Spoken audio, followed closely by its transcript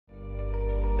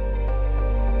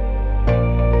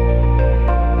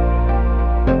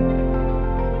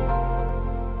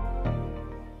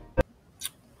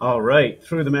All right,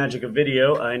 through the magic of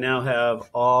video, I now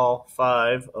have all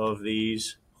 5 of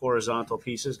these horizontal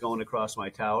pieces going across my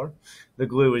tower. The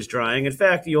glue is drying. In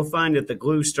fact, you'll find that the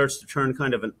glue starts to turn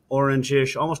kind of an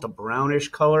orangish, almost a brownish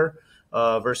color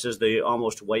versus the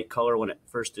almost white color when it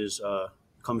first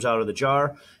comes out of the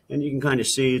jar. And you can kind of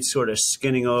see it's sort of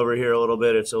skinning over here a little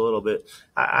bit. It's a little bit,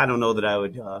 I don't know that I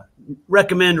would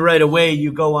recommend right away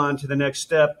you go on to the next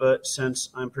step, but since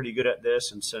I'm pretty good at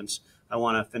this and since I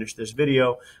want to finish this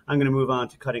video, I'm going to move on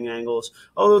to cutting angles.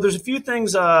 Although there's a few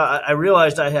things I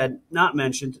realized I had not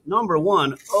mentioned. Number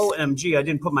one, OMG, I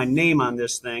didn't put my name on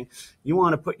this thing. You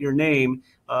want to put your name,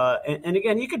 and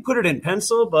again, you could put it in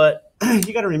pencil, but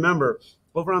you got to remember,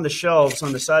 over on the shelves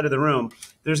on the side of the room,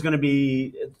 there's going to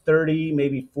be 30,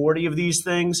 maybe 40 of these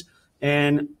things,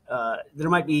 and there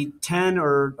might be 10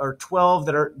 or 12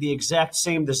 that are the exact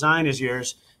same design as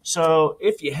yours. So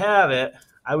if you have it,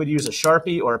 I would use a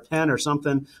Sharpie or a pen or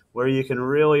something where you can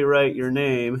really write your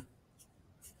name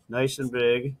nice and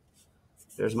big.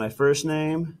 There's my first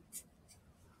name.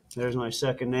 There's my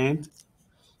second name.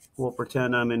 We'll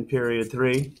pretend I'm in period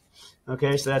 3.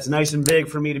 Okay, so that's nice and big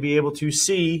for me to be able to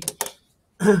see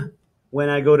when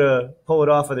I go to pull it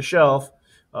off of the shelf,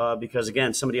 because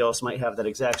again, somebody else might have that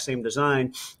exact same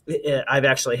design. I've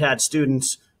actually had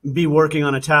students be working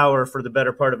on a tower for the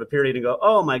better part of a period and go,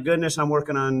 oh my goodness, I'm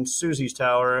working on Susie's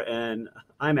tower and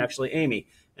I'm actually Amy.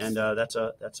 And that's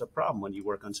a problem when you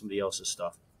work on somebody else's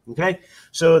stuff. Okay,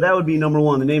 so that would be number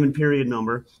 1, the name and period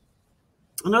number.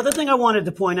 Another thing I wanted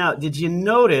to point out, did you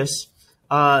notice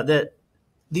that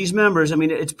these members, I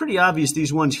mean, it's pretty obvious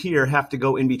these ones here have to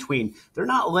go in between. They're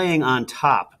not laying on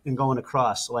top and going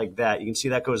across like that. You can see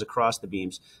that goes across the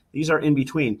beams. These are in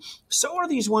between. So are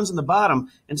these ones in the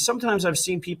bottom. And sometimes I've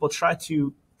seen people try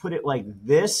to put it like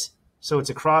this, so it's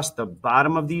across the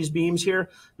bottom of these beams here.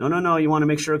 No. You want to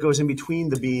make sure it goes in between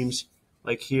the beams,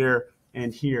 like here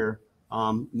and here,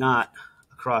 not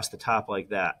across the top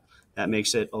like that. That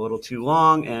makes it a little too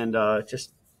long and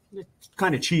just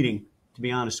kind of cheating, to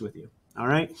be honest with you. All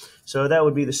right, so that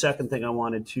would be the second thing I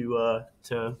wanted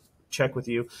to check with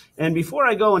you. And before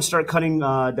I go and start cutting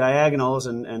diagonals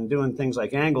and doing things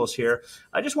like angles here,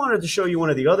 I just wanted to show you one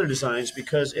of the other designs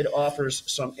because it offers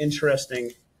some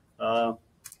interesting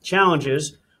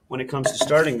challenges when it comes to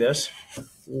starting this.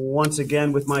 Once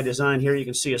again, with my design here, you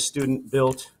can see a student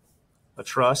built a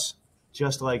truss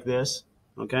just like this,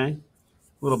 okay?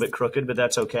 A little bit crooked, but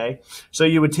that's okay. So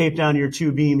you would tape down your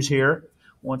 2 beams here.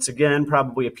 Once again,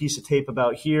 probably a piece of tape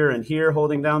about here and here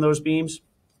holding down those beams.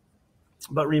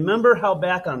 But remember how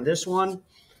back on this one,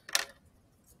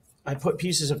 I put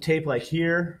pieces of tape like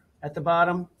here at the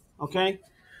bottom, okay?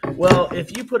 Well,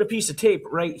 if you put a piece of tape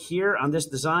right here on this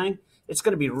design, it's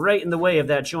going to be right in the way of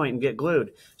that joint and get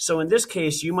glued. So in this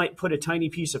case, you might put a tiny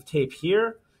piece of tape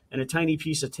here and a tiny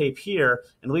piece of tape here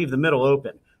and leave the middle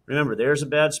open. Remember, there's a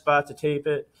bad spot to tape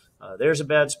it. There's a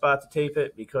bad spot to tape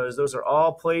it because those are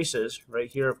all places, right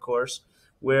here, of course,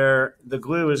 where the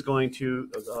glue is going to,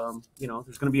 there's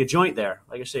going to be a joint there.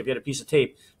 Like I say, if you had a piece of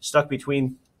tape stuck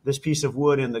between this piece of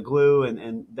wood and the glue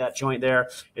and that joint there,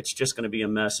 it's just going to be a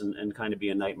mess and kind of be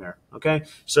a nightmare, okay?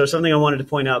 So something I wanted to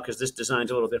point out because this design's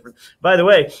a little different. By the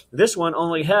way, this one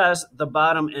only has the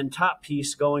bottom and top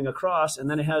piece going across,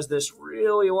 and then it has this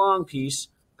really long piece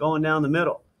going down the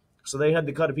middle. So they had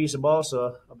to cut a piece of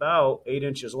balsa about 8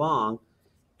 inches long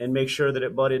and make sure that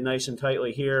it butted nice and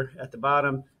tightly here at the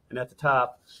bottom and at the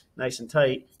top, nice and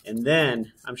tight. And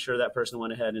then I'm sure that person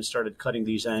went ahead and started cutting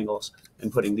these angles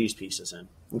and putting these pieces in.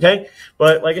 Okay?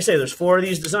 But like I say, there's 4 of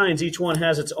these designs. Each one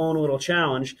has its own little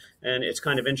challenge, and it's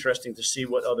kind of interesting to see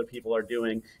what other people are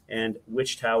doing and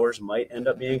which towers might end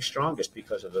up being strongest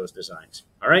because of those designs.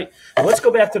 All right? Well, let's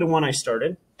go back to the one I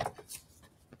started.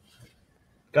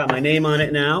 Got my name on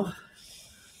it now.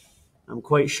 I'm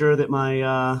quite sure that my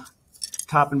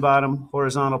top and bottom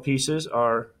horizontal pieces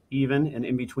are even and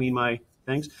in between my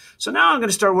things. So now I'm going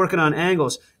to start working on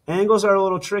angles. Angles are a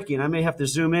little tricky, and I may have to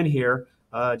zoom in here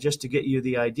just to get you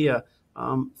the idea.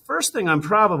 First thing I'm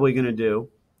probably going to do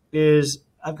is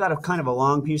I've got a kind of a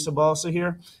long piece of balsa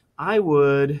here. I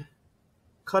would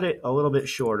cut it a little bit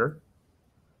shorter.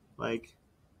 Like,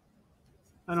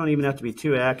 I don't even have to be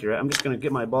too accurate. I'm just going to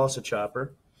get my balsa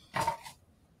chopper.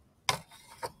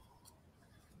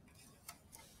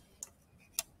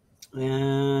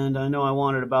 And I know I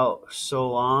want it about so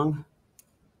long.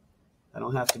 I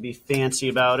don't have to be fancy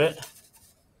about it.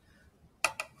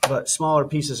 But smaller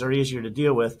pieces are easier to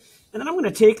deal with. And then I'm going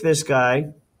to take this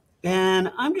guy,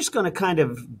 and I'm just going to kind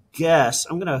of guess.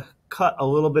 I'm going to cut a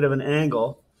little bit of an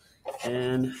angle.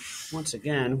 And once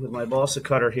again, with my balsa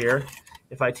cutter here,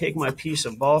 if I take my piece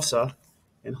of balsa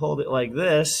and hold it like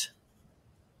this,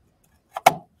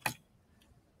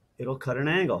 it'll cut an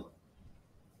angle.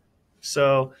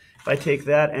 So if I take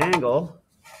that angle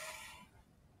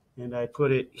and I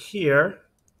put it here,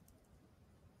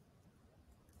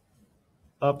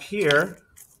 up here,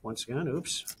 once again,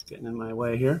 oops, getting in my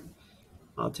way here.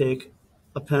 I'll take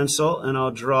a pencil and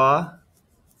I'll draw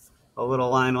a little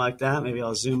line like that. Maybe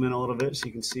I'll zoom in a little bit so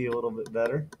you can see a little bit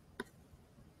better.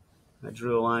 I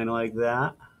drew a line like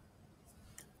that.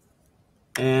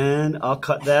 And I'll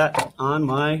cut that on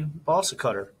my balsa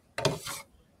cutter.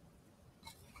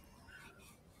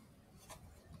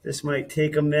 This might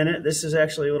take a minute. This is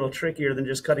actually a little trickier than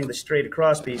just cutting the straight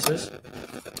across pieces.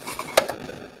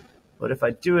 But if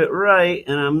I do it right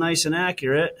and I'm nice and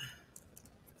accurate,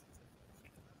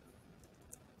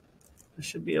 I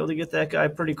should be able to get that guy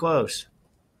pretty close.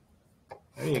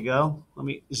 There you go. Let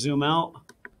me zoom out.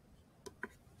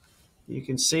 You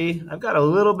can see I've got a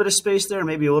little bit of space there,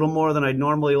 maybe a little more than I'd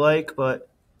normally like, but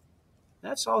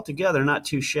that's altogether not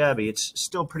too shabby. It's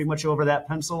still pretty much over that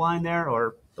pencil line there,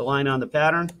 or the line on the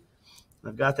pattern.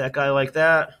 I've got that guy like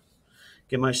that.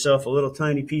 Get myself a little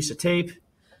tiny piece of tape,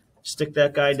 stick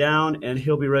that guy down, and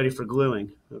he'll be ready for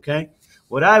gluing, okay?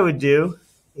 What I would do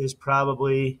is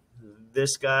probably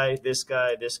this guy, this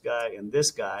guy, this guy, and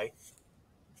this guy.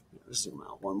 Zoom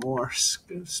out one more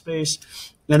space,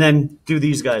 and then do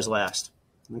these guys last,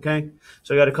 okay?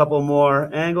 So I got a couple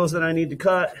more angles that I need to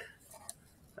cut.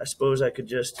 I suppose I could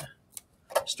just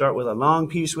start with a long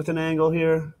piece with an angle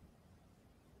here,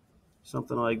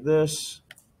 something like this.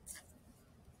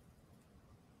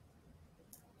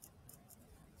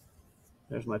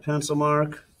 There's my pencil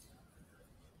mark.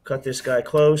 Cut this guy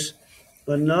close.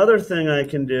 Another thing I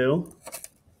can do,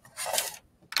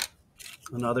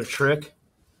 another trick,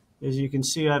 is you can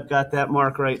see I've got that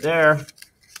mark right there,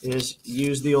 is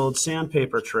use the old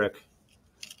sandpaper trick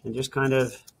and just kind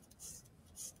of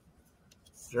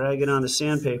drag it on the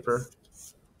sandpaper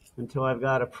until I've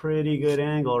got a pretty good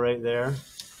angle right there,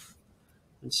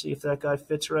 and see if that guy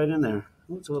fits right in there.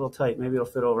 Ooh, it's a little tight. Maybe it'll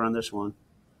fit over on this one.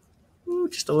 Ooh,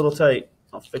 just a little tight.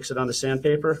 I'll fix it on the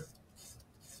sandpaper.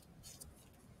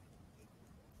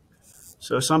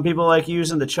 So some people like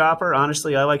using the chopper.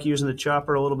 Honestly, I like using the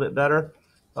chopper a little bit better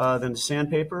than the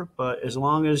sandpaper, but as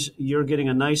long as you're getting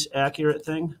a nice accurate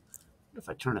thing. What if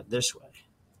I turn it this way?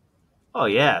 Oh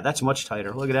yeah, that's much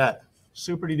tighter. Look at that.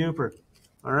 Super-de duper.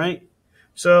 All right.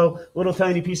 So little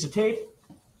tiny piece of tape.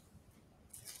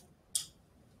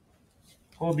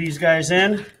 Hold these guys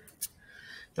in.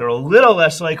 They're a little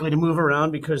less likely to move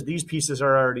around because these pieces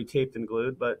are already taped and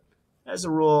glued, but as a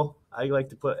rule, I like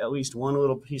to put at least one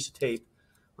little piece of tape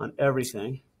on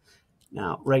everything.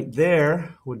 Now, right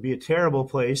there would be a terrible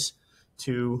place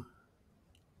to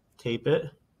tape it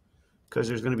because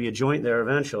there's going to be a joint there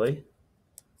eventually.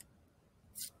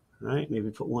 All right, maybe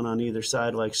put one on either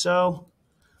side like so.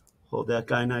 Hold that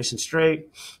guy nice and straight.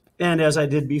 And as I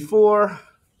did before, a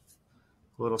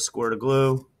little squirt of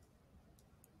glue.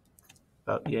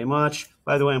 About yay much.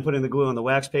 By the way, I'm putting the glue on the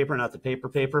wax paper, not the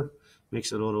paper.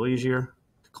 Makes it a little easier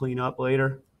to clean up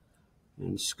later.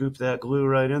 And scoop that glue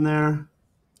right in there.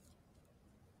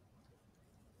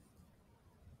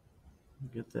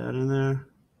 Get that in there.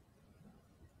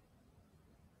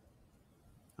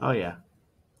 Oh yeah,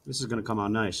 this is going to come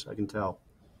out nice, I can tell.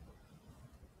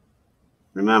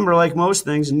 Remember, like most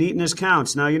things, neatness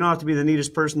counts. Now, you don't have to be the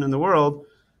neatest person in the world.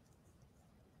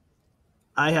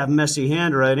 I have messy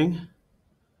handwriting,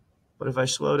 but if I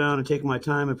slow down and take my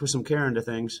time and put some care into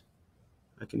things,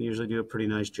 I can usually do a pretty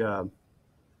nice job.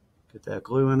 Get that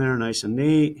glue in there nice and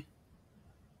neat.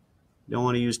 You don't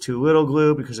want to use too little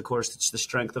glue because, of course, it's the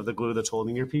strength of the glue that's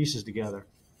holding your pieces together.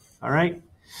 All right?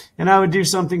 And I would do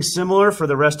something similar for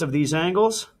the rest of these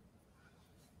angles.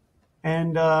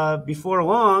 And before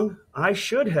long, I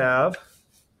should have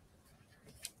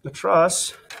a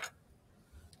truss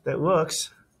that looks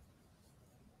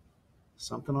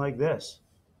something like this.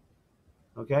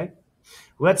 Okay?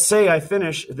 Let's say I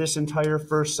finish this entire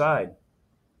first side.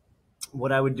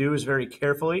 What I would do is very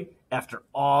carefully, after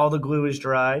all the glue is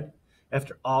dried,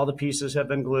 after all the pieces have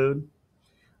been glued,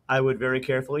 I would very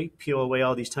carefully peel away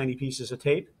all these tiny pieces of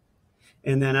tape.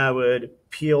 And then I would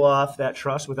peel off that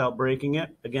truss without breaking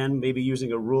it. Again, maybe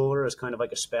using a ruler as kind of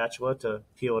like a spatula to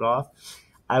peel it off.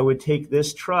 I would take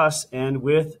this truss and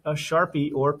with a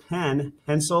Sharpie or pen,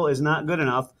 pencil is not good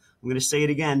enough. I'm going to say it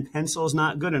again, pencil is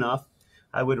not good enough.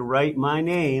 I would write my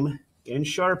name in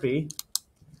Sharpie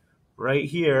right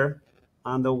here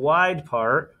on the wide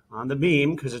part, on the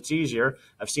beam, because it's easier.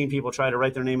 I've seen people try to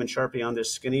write their name in Sharpie on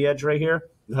this skinny edge right here.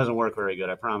 It doesn't work very good,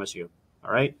 I promise you.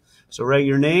 All right? So write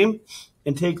your name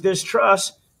and take this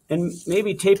truss and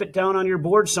maybe tape it down on your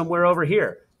board somewhere over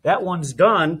here. That one's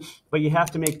done, but you have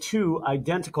to make 2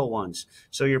 identical ones.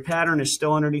 So your pattern is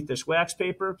still underneath this wax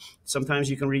paper.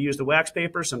 Sometimes you can reuse the wax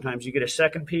paper. Sometimes you get a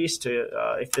second piece to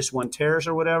if this one tears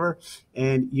or whatever,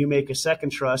 and you make a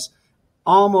second truss.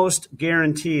 Almost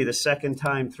guarantee the second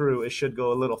time through it should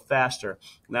go a little faster.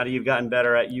 Now that you've gotten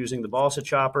better at using the balsa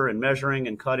chopper and measuring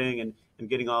and cutting and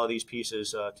getting all of these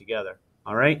pieces together.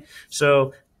 All right,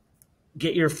 so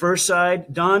get your first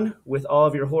side done with all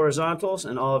of your horizontals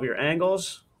and all of your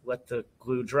angles. Let the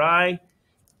glue dry,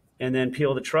 and then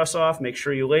peel the truss off. Make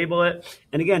sure you label it.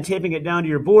 And again, taping it down to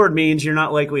your board means you're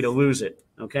not likely to lose it,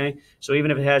 okay? So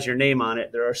even if it has your name on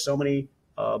it, there are so many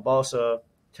balsa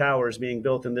towers being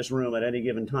built in this room at any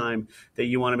given time that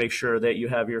you want to make sure that you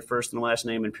have your first and last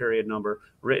name and period number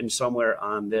written somewhere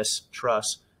on this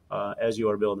truss as you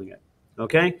are building it.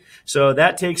 Okay, so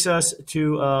that takes us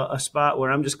to a spot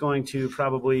where I'm just going to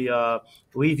probably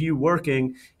leave you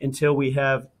working until we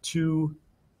have 2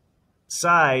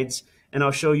 sides, and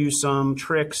I'll show you some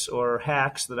tricks or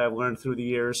hacks that I've learned through the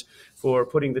years for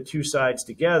putting the 2 sides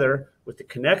together with the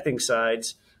connecting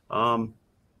sides,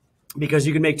 because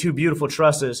you can make 2 beautiful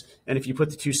trusses, and if you put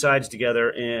the 2 sides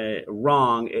together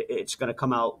wrong, it's going to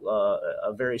come out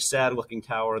a very sad looking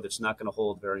tower that's not going to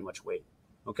hold very much weight.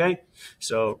 Okay,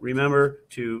 so remember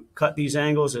to cut these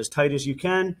angles as tight as you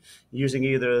can using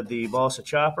either the balsa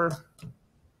chopper,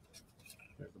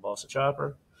 there's the balsa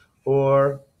chopper,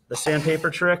 or the sandpaper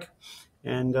trick,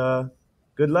 and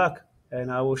good luck.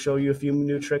 And I will show you a few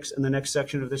new tricks in the next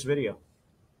section of this video.